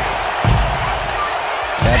 Buccaneers!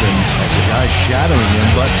 Evans has a guy shadowing him,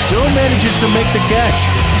 but still manages to make the catch.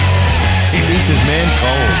 He beats his man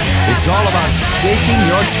cold. It's all about staking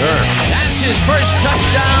your turf. That's his first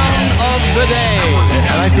touchdown of the day.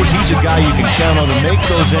 And I think he's a guy you can count on to make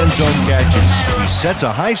those end zone catches. He sets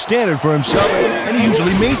a high standard for himself, and he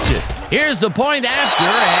usually meets it. Here's the point after,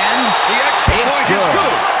 and the extra it's point good. is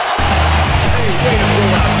good. Hey, way to go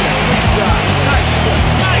out there. Good job.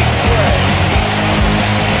 Nice play.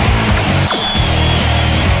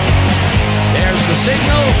 There's the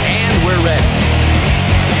signal, and we're ready.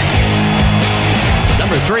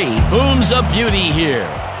 Number 3 booms a beauty here.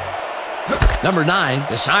 Number 9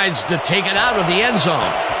 decides to take it out of the end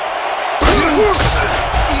zone.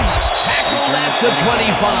 Tackled at the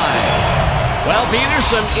 25. Well, Peter,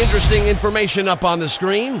 some interesting information up on the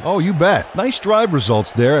screen. Oh, you bet. Nice drive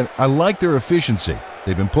results there, and I like their efficiency.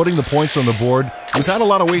 They've been putting the points on the board without a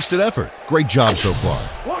lot of wasted effort. Great job so far.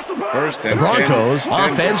 The Broncos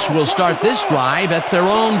offense will start this drive at their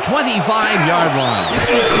own 25-yard line.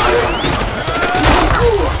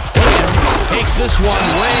 Takes this one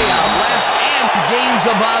way out left and gains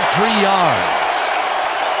about 3 yards.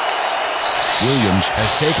 Williams has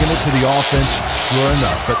taken it to the offense, sure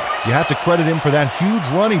enough, but you have to credit him for that huge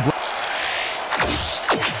run he brought.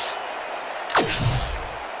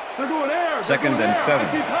 Second and 7.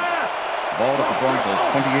 Ball at the Broncos'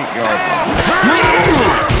 28-yard line.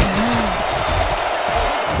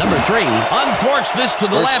 Number 3 uncorks this to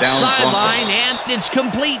the First left down, sideline, and it's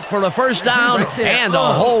complete for a first down and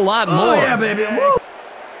a whole lot more. Yeah, baby. Woo.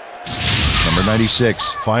 Number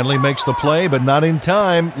 96 finally makes the play, but not in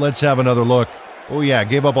time. Let's have another look. Oh, yeah,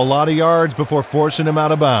 gave up a lot of yards before forcing him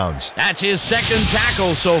out of bounds. That's his second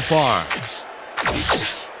tackle so far.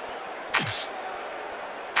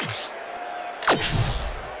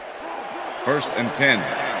 First and 10.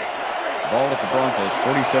 Ball at the Broncos'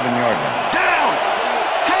 47-yard line. Down.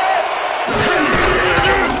 Set.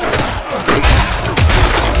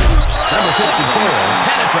 Number 54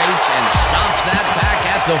 penetrates and stops that back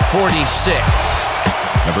at the 46.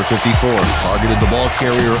 Number 54 targeted the ball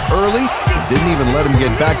carrier early, but didn't even let him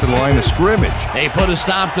get back to the line of scrimmage. They put a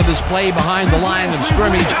stop to this play behind the line of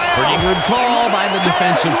scrimmage. Pretty good call by the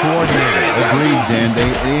defensive coordinator. Agreed, Dan.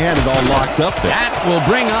 They had it all locked up there. That will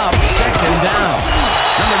bring up second down.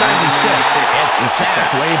 Number 96 gets the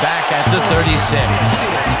sack way back at the 36.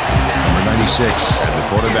 Number 96 had the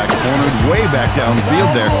quarterback cornered way back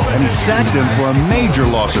downfield there, and he sacked him for a major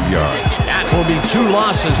loss of yards. That will be 2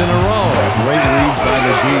 losses in a row. Great reads by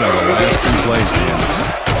the D on the last 2 plays, Dan.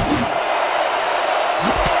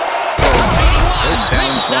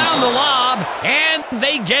 Brings down the lob, and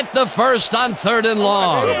they get the first on 3rd and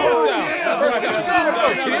long.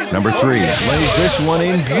 Number 3 lays this one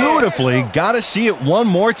in beautifully. Got to see it one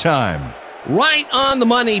more time. Right on the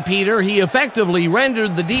money, Peter. He effectively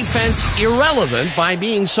rendered the defense irrelevant by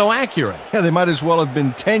being so accurate. Yeah, they might as well have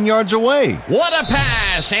been 10 yards away. What a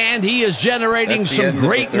pass, and he is generating some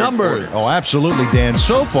great numbers. Oh, absolutely, Dan.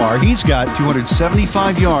 So far, he's got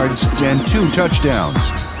 275 yards and 2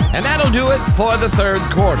 touchdowns. And that'll do it for the 3rd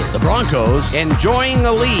quarter. The Broncos enjoying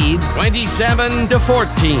a lead,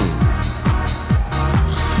 27-14.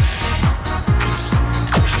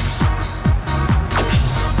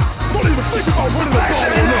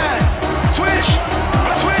 Switch.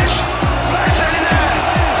 Switch. Back 79.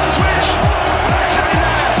 Switch. Back 79.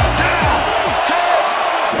 Down. Set.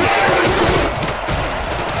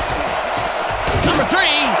 Number 3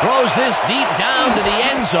 throws this deep down to the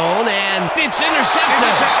end zone, and it's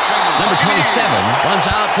intercepted. Number 27 runs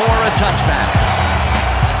out for a touchback.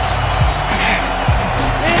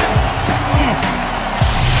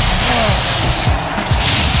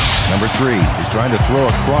 Number 3 is trying to throw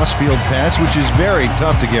a crossfield pass, which is very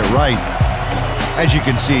tough to get right. As you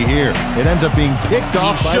can see here, it ends up being picked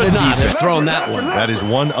off by the Should not defense. have thrown that one. That is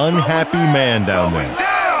one unhappy man down there.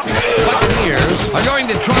 The Buccaneers are going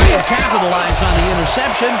to try and capitalize on the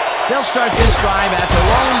interception. They'll start this drive at their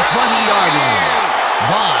own 20-yard line.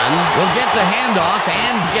 Bond will get the handoff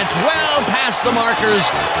and gets well past the markers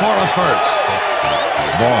for a first.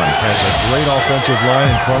 Vaughn has a great offensive line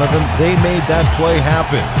in front of him. They made that play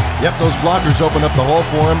happen. Yep, those blockers opened up the hole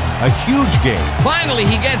for him. A huge game. Finally,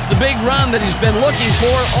 he gets the big run that he's been looking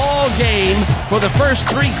for all game. For the first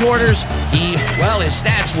 3 quarters, his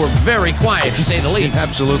stats were very quiet, to say the least.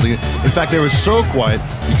 Absolutely. In fact, they were so quiet,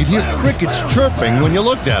 you could hear crickets chirping when you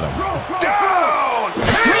looked at them.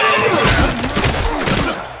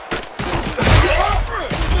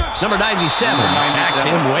 Number 97 sacks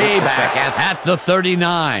him way back at the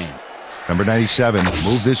 39. Number 97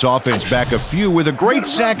 moved this offense back a few with a great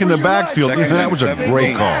sack in the backfield. That was a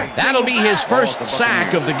great call. That'll be his first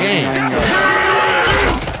sack of the game. Number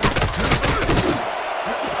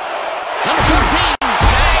 14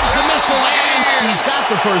 bags the missile, and he's got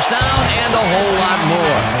the first down and a whole lot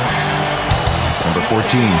more. Number 14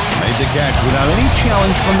 made the catch without any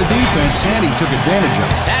challenge from the defense, and he took advantage of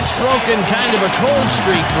it. That's Broken kind of a cold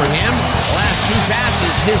streak for him. The last 2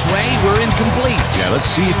 passes his way were incomplete. Yeah, let's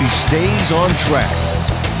see if he stays on track.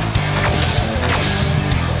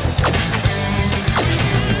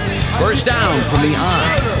 First down from the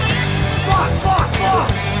eye.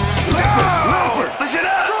 Go! Listen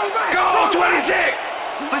up! Go, 26!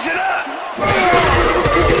 Listen up!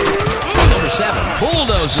 Number 7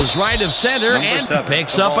 bulldozes right of center and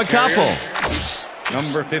picks up a couple.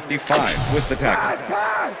 Number 55 with the tackle.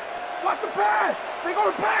 Pass! Watch the pass! They're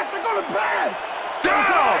going to pass! They're going to pass!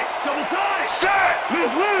 Down! Double time! Set! Blue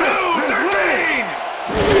 13!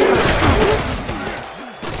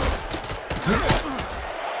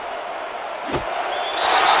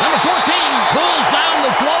 Number 14 pulls down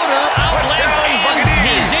the floater, outlet, but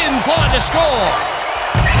he's in for the score.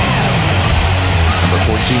 Number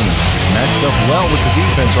 14 matched up well with the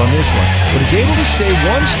defense on this one, but is able to stay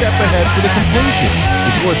one step ahead for the completion.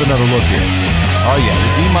 It's worth another look here. Oh yeah, the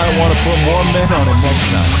D might want to put more men on him next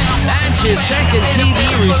time. That's his second TD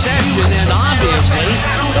reception, and obviously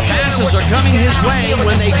the passes are coming his way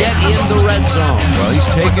when they get in the red zone. Well, he's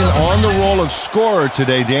taken on the role of scorer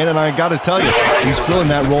today, Dan, and I got to tell you, he's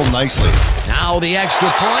filling that role nicely. Now the extra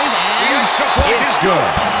point, and it's good.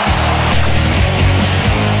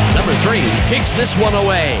 Number 3 kicks this one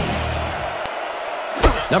away.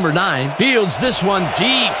 Number 9 fields this one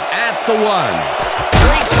deep at the 1.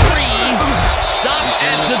 Breaks free, stopped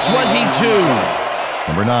at the 22.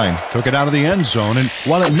 Number 9 took it out of the end zone, and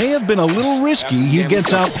while it may have been a little risky, he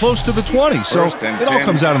gets out close to the 20, so it all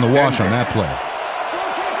comes out in the wash on that play.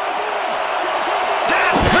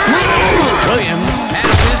 Williams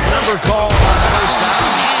has his number called on first down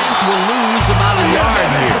and will lose about a yard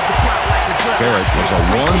here. Barrett was a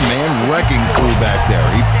one-man wrecking crew back there.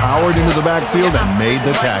 He powered into the backfield and made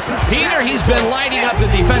the tackle. Peter, he's been lighting up the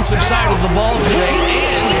defensive side of the ball today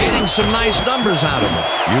and getting some nice numbers out of it.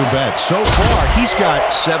 You bet. So far, he's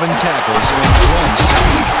got 7 tackles and 1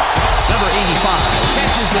 sack. Number 85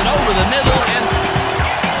 catches it over the middle and...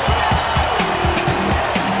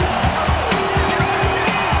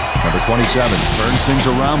 Number 27 turns things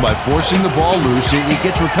around by forcing the ball loose. It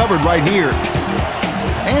gets recovered right here.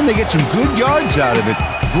 And they get some good yards out of it.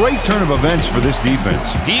 Great turn of events for this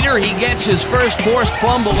defense. Peter, he gets his first forced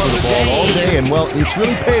fumble of the day. All day, and well, it's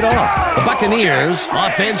really paid off. The Buccaneers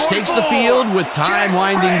offense takes the field with time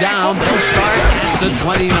winding down. They'll start at the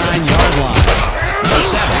 29-yard line. Number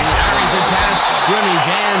 7 carries it past scrimmage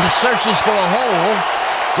and searches for a hole.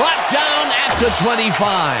 Brought down at the 25.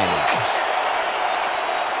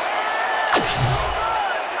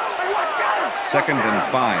 Second and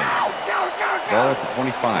 5. Ball at the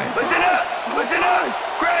 25. Listen up! Listen up!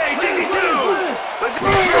 Gray, take it too!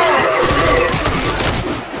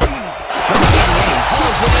 Number 88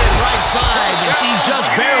 hauls it in right side. He's just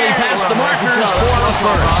barely past the markers for a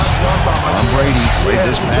first. Tom Brady played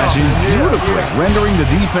this pass in beautifully, rendering the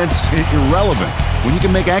defense irrelevant. When you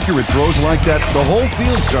can make accurate throws like that, the whole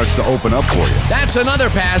field starts to open up for you. That's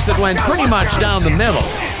another pass that went pretty much down the middle.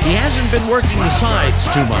 He hasn't been working the sides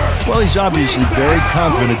too much. Well, he's obviously very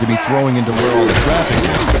confident to be throwing into where all the traffic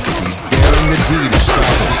is. He's daring the D to stop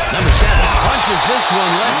him. Number 7 punches this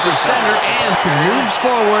one left of center and moves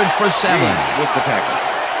forward for 7. With the tackle.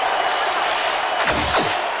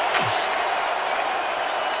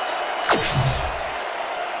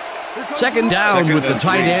 Second down with the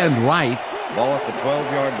tight end right. Ball at the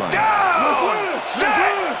 12-yard line.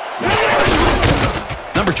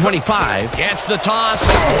 Number 25 gets the toss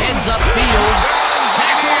and heads upfield.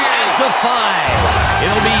 Tackled at the 5.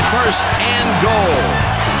 It'll be first and goal.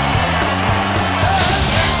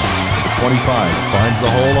 The 25 finds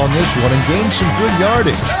the hole on this one and gains some good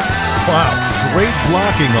yardage. Wow, great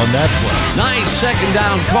blocking on that play. Nice second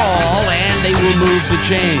down call, and they will move the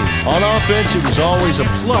chain. On offense, it was always a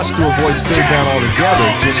plus to avoid third down altogether,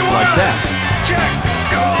 just like that.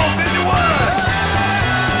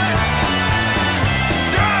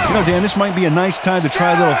 You know, Dan, this might be a nice time to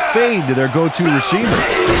try a little fade to their go-to receiver.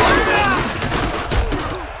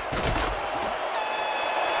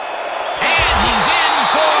 And he's in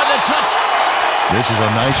for the touchdown. This is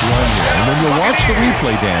a nice run here. And when you watch the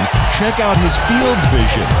replay, Dan, check out his field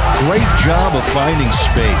vision. Great job of finding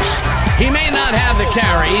space. He may not have the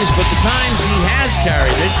carries, but the times he has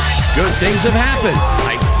carried it, good things have happened,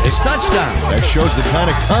 like his touchdown. That shows the kind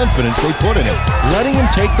of confidence they put in him, letting him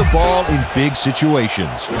take the ball in big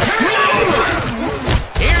situations.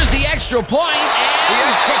 Here's the extra point,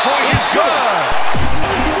 and it's good.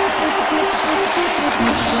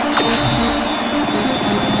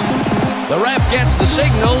 The ref gets the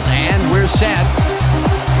signal, and we're set.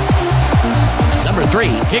 Number 3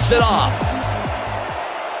 kicks it off.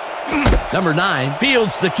 Number 9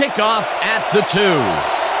 fields the kickoff at the 2.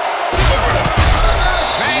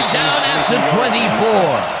 Right down at the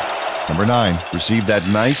 24. Number 9 received that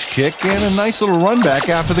nice kick and a nice little run back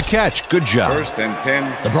after the catch. Good job. First and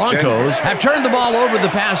 10. The Broncos have turned the ball over the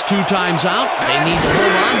past 2 times out. They need to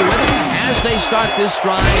hold on to it as they start this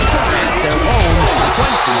drive at their own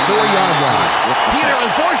 24-yard line. Peter,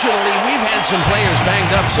 unfortunately, we've had some players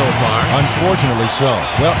banged up so far. Unfortunately so.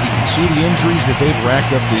 Well, you can see the injuries that they've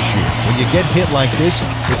racked up this year. When you get hit like this,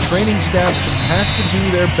 the training staff has to do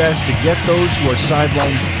their best to get those who are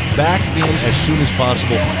sidelined back in as soon as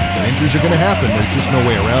possible. When injuries are going to happen, there's just no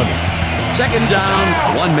way around it. Second down,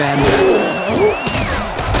 1 man down.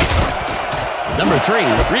 Number 3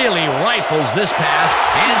 really rifles this pass,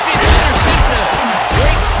 and it's intercepted.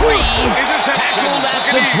 Breaks free, tackled at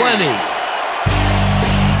the 20.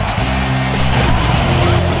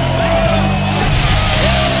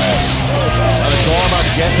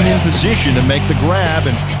 getting in position to make the grab,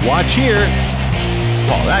 and watch here.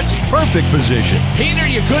 Oh, that's perfect position. Peter,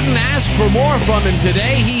 you couldn't ask for more from him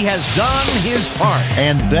today. He has done his part.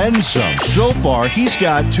 And then some. So far, he's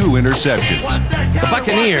got 2 interceptions. The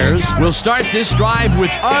Buccaneers will start this drive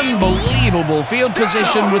with unbelievable field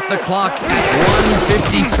position with the clock at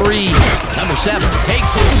 1:53. Number 7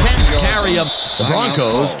 takes his 10th carry of the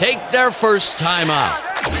Broncos. Take their first timeout.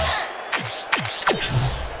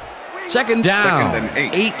 Second down, 2nd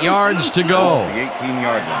and 8 yards to go. The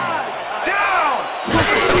 18-yard line.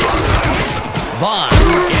 Vaughn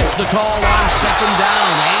gets the call on second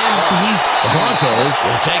down, and the Broncos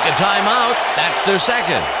will take a timeout. That's their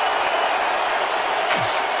second.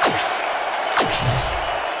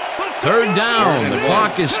 Third down, the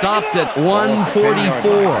clock is stopped at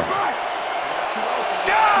 1:44.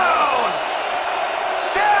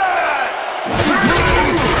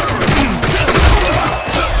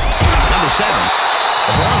 Number 7,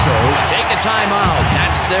 the Broncos take a timeout.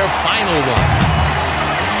 That's their final one.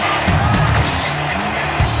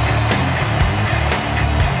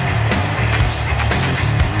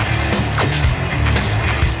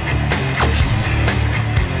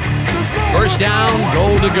 First down,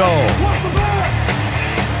 goal to go.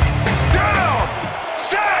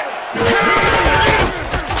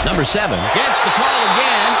 Number 7 gets the call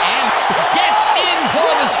again and gets in for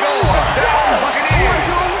the score.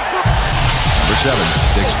 Number 7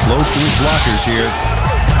 sticks close to his blockers here,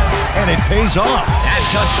 and it pays off. That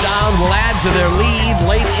touchdown will add to their lead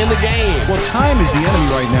late in the game. Well, time is the enemy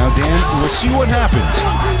right now, Dan. We'll see what happens.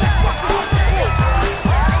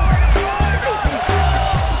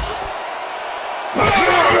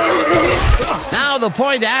 Now the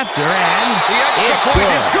point after, and it's good.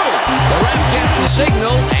 The ref gets the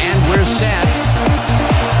signal, and we're set.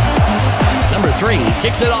 Number 3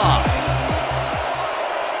 kicks it off.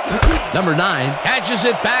 Number 9 catches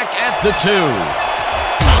it back at the 2.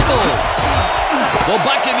 The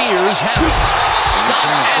Buccaneers have it.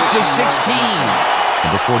 Stop at the 16.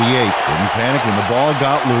 Number 48 didn't panic when the ball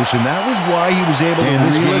got loose, and that was why he was able to. And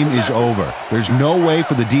this game is over. There's no way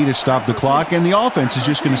for the D to stop the clock, and the offense is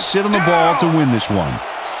just going to sit on the ball to win this one.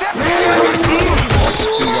 2 yards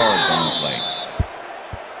on the play.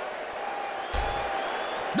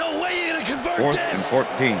 No way you're going to convert 4th and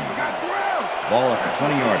 14. Ball at the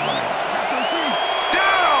 20-yard line.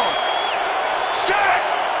 Down! Set!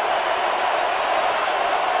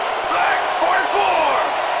 Black 44!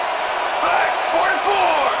 Black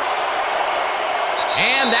 44!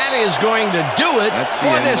 And that is going to do it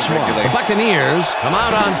for this one. The Buccaneers come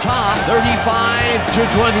out on top,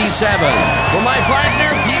 35-27. For my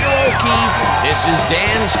partner, Peter O'Keefe, this is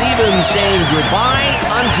Dan Stevens saying goodbye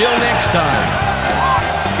until next time.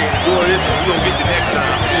 Enjoy this one. We're going to get you next time.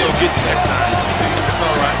 We're going to get you next time. It's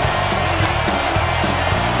all right.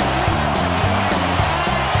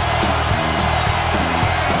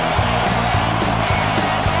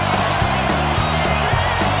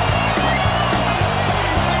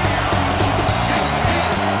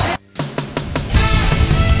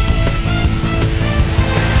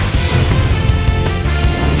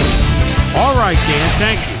 All right, Dan,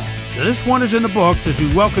 thank you. So this one is in the books as we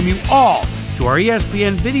welcome you all to our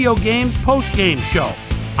ESPN Video Games post-game show.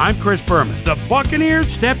 I'm Chris Berman. The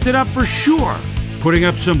Buccaneers stepped it up for sure, putting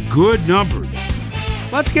up some good numbers.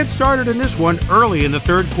 Let's get started in this one early in the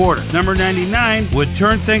third quarter. Number 99 would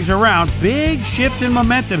turn things around. Big shift in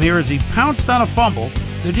momentum here as he pounced on a fumble.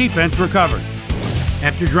 The defense recovered.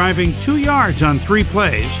 After driving 2 yards on 3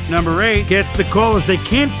 plays, number 8 gets the call as they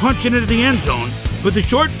can't punch it into the end zone, but the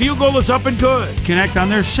short field goal is up and good. Connect on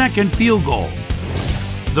their second field goal.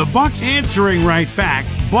 The Bucs answering right back.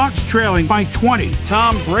 Bucs trailing by 20.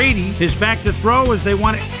 Tom Brady is back to throw as they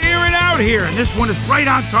want to air it out here, and this one is right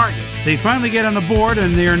on target. They finally get on the board,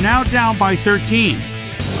 and they are now down by 13.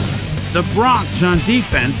 The Broncos on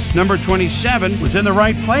defense. Number 27 was in the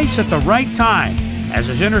right place at the right time, as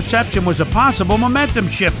his interception was a possible momentum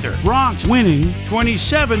shifter. Broncos winning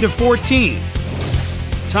 27-14.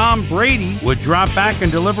 Tom Brady would drop back and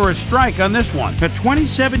deliver a strike on this one. A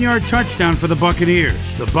 27-yard touchdown for the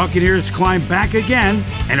Buccaneers. The Buccaneers climb back again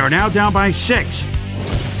and are now down by 6.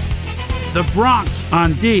 The Broncos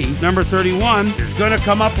on D. Number 31 is going to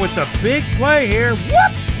come up with a big play here.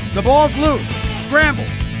 Whoop! The ball's loose. Scramble.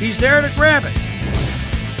 He's there to grab it.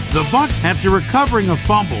 The Bucs, after recovering a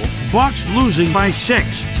fumble, Bucs losing by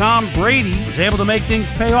 6. Tom Brady was able to make things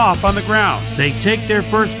pay off on the ground. They take their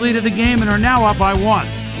first lead of the game and are now up by 1.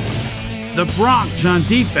 The Broncos on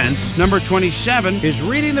defense. Number 27 is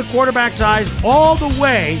reading the quarterback's eyes all the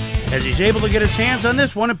way as he's able to get his hands on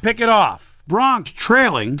this one and pick it off. Broncos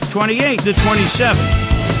trailing 28-27.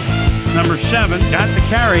 Number 7 got the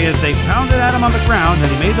carry as they pounded at him on the ground,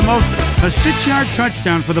 and he made the most of it. A 6-yard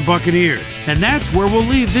touchdown for the Buccaneers. And that's where we'll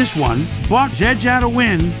leave this one. Bucs edge out a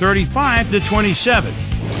win,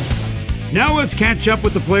 35-27. Now let's catch up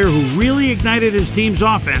with the player who really ignited his team's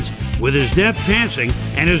offense with his deft passing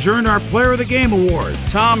and has earned our Player of the Game award.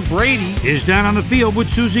 Tom Brady is down on the field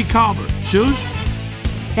with Susie Colbert. Suze?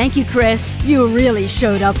 Thank you, Chris. You really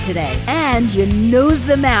showed up today. And you nosed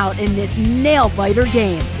them out in this nail-biter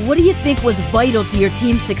game. What do you think was vital to your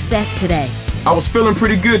team's success today? I was feeling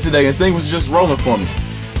pretty good today, and things was just rolling for me.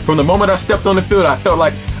 From the moment I stepped on the field, I felt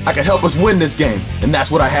like I could help us win this game, and that's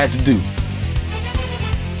what I had to do.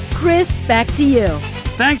 Chris, back to you.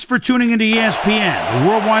 Thanks for tuning into ESPN, the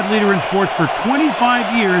worldwide leader in sports for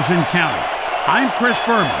 25 years and counting. I'm Chris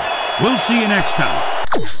Berman. We'll see you next time.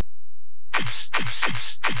 You